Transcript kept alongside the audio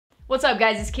What's up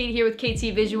guys, it's Kate here with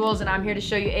KT Visuals and I'm here to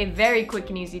show you a very quick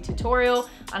and easy tutorial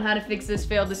on how to fix this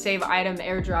failed to save item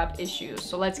AirDrop issue.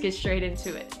 So let's get straight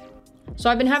into it. So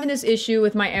I've been having this issue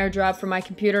with my AirDrop from my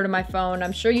computer to my phone.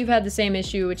 I'm sure you've had the same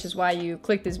issue, which is why you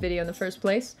clicked this video in the first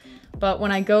place. But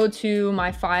when I go to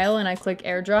my file and I click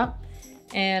AirDrop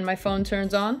and my phone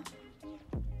turns on,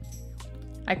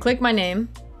 I click my name.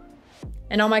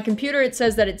 And on my computer, it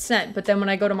says that it's sent, but then when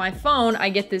I go to my phone, I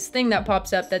get this thing that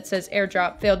pops up that says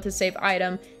AirDrop failed to save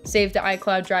item, save to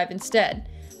iCloud Drive instead,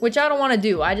 which I don't want to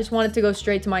do. I just want it to go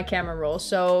straight to my camera roll.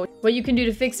 So what you can do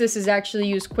to fix this is actually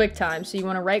use QuickTime. So you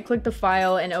want to right click the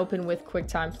file and open with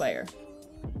QuickTime Player.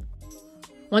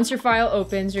 Once your file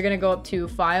opens, you're going to go up to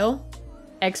File,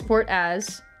 Export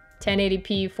As,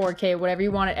 1080p, 4K, whatever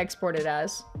you want to export it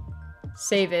as.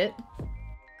 Save it.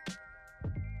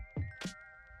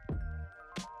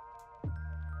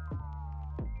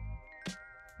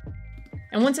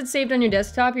 And once it's saved on your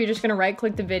desktop, you're just going to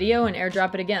right-click the video and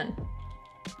AirDrop it again.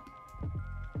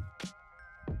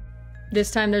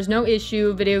 This time there's no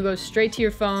issue, video goes straight to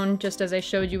your phone, just as I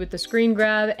showed you with the screen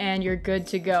grab, and you're good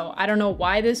to go. I don't know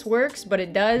why this works, but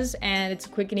it does, and it's a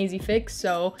quick and easy fix,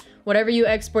 so whatever you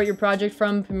export your project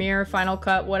from, Premiere, Final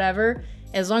Cut, whatever,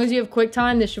 as long as you have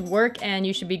QuickTime, this should work, and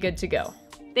you should be good to go.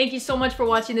 Thank you so much for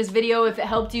watching this video. If it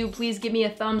helped you, please give me a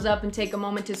thumbs up and take a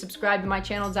moment to subscribe to my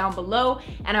channel down below.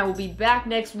 And I will be back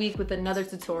next week with another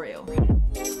tutorial.